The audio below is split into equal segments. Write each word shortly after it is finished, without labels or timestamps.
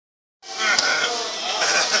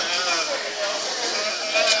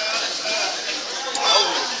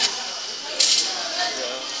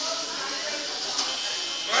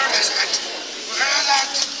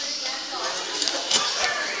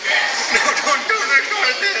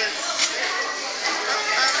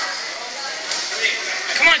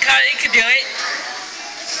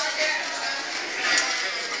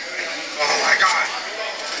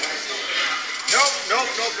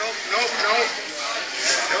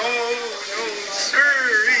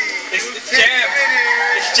jammed.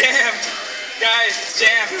 It's jammed. Guys, it's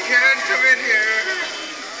jammed. You can't come in here.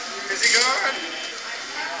 Is he gone?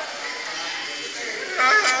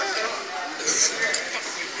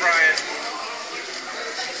 Brian.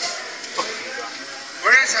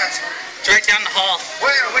 Where is that? It's right down the hall.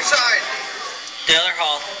 Where? Which side? The other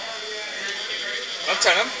hall. Don't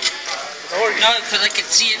tell him. No, because I can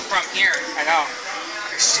see it from here. I know.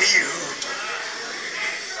 I see you.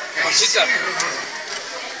 I see you.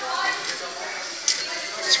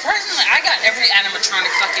 Surprisingly, I got every animatronic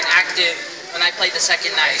fucking active when I played the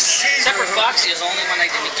second night. Except for Foxy is the only one I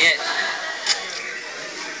didn't get.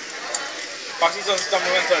 Foxy's still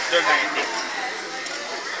moving to the third night.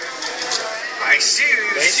 I see you,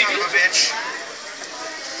 you son of a bitch.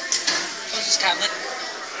 What's this tablet?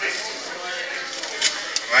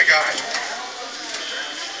 My God.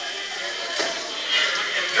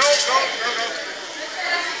 No.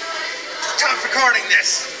 Stop recording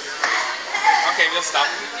this. Okay, we'll stop.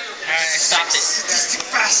 Alright, I stopped it. Sadistic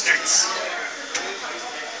bastards.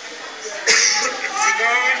 Is he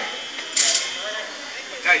going?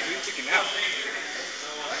 Yeah, he's really kicking out.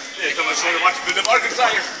 Yeah, someone's trying to watch the film Arkansas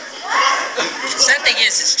here. Sad thing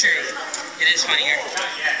is, it's true. It is funnier. Where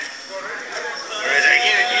is he?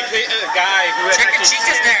 You play a guy who has Chicken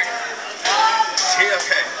Chica's there. See,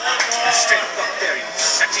 okay. You stay the fuck there, you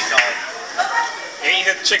sexy dog. Yeah, he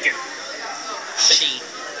had chicken. She.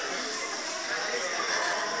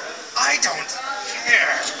 I don't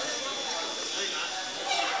care.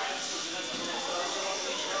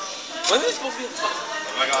 When is this supposed to be a fuck?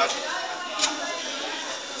 Oh my God.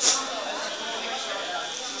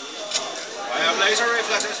 I have laser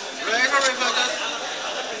reflexes. Laser reflexes.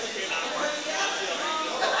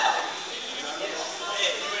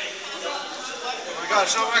 Oh my God,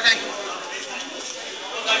 it's not working.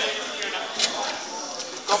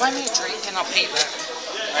 Go buy me a drink and I'll pay you back.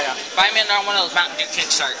 Oh, yeah. Buy me another one of those Mountain Dew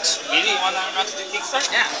Kickstarts. You didn't want not to do Kickstart?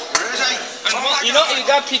 Yeah. Where is he? You know, you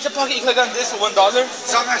got Pizza Pocket, you click on this for $1.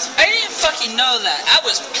 Stop it. I didn't fucking know that. I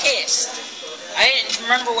was pissed. I didn't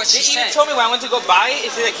remember what she He said. even told me when I went to go buy it,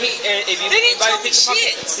 he's like, hey, if you They didn't buy tell the me Pizza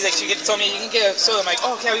shit. Pocket, he's like, told me you can get a soda. I'm like,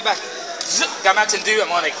 oh, okay, I'll be back. Zip, got Mountain Dew. I'm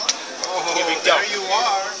all like, Oh, here we go. there you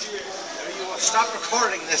are. There you are. Stop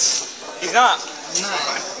recording this. He's not. No.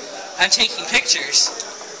 I'm taking pictures.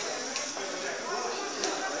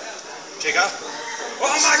 Jacob.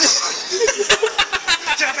 Oh my God.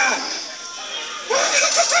 Jacob.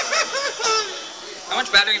 How much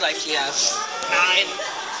battery life do you have? 9.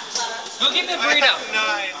 Go give me a burrito.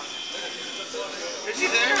 9. Is he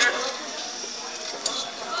there?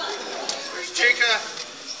 Where's Jacob?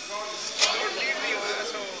 Don't leave me, you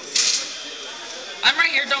asshole. I'm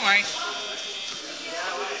right here, don't worry.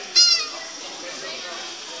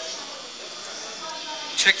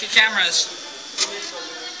 Check your cameras.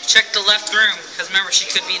 Check the left room, because remember, she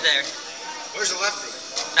could be there. Where's the left room?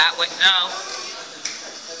 That way. No.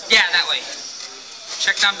 Yeah, that way.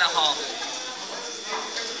 Check down the hall.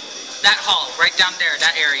 That hall, right down there,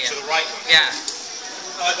 that area. To the right one. Yeah.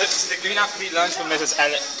 This is the green off free lunch with Mrs.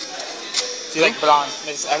 Elliot. Do you like blonde?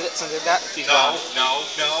 Mrs. Elliot, something like that? She's blonde. No.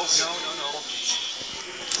 No!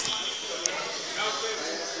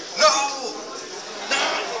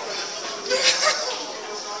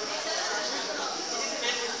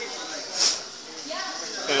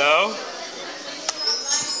 Hello?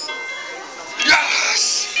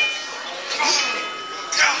 Yes!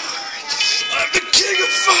 I'm the king of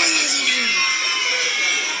fighters!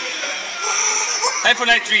 Time for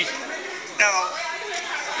night 3. No.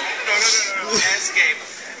 Escape.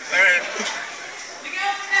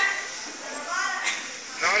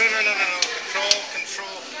 No.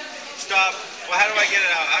 Control. Stop. Well, how do I get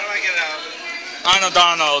it out? I don't know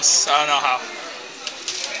Donald's. I don't know how.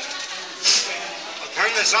 I'll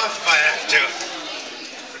turn this off if I have to.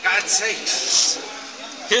 For God's sake.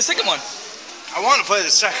 Here's the second one. I want to play the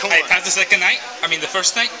second Hey, one. past the second night? I mean the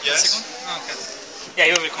first night? Yes. The second one? Oh, okay. Yeah,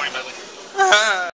 he was recording by the way.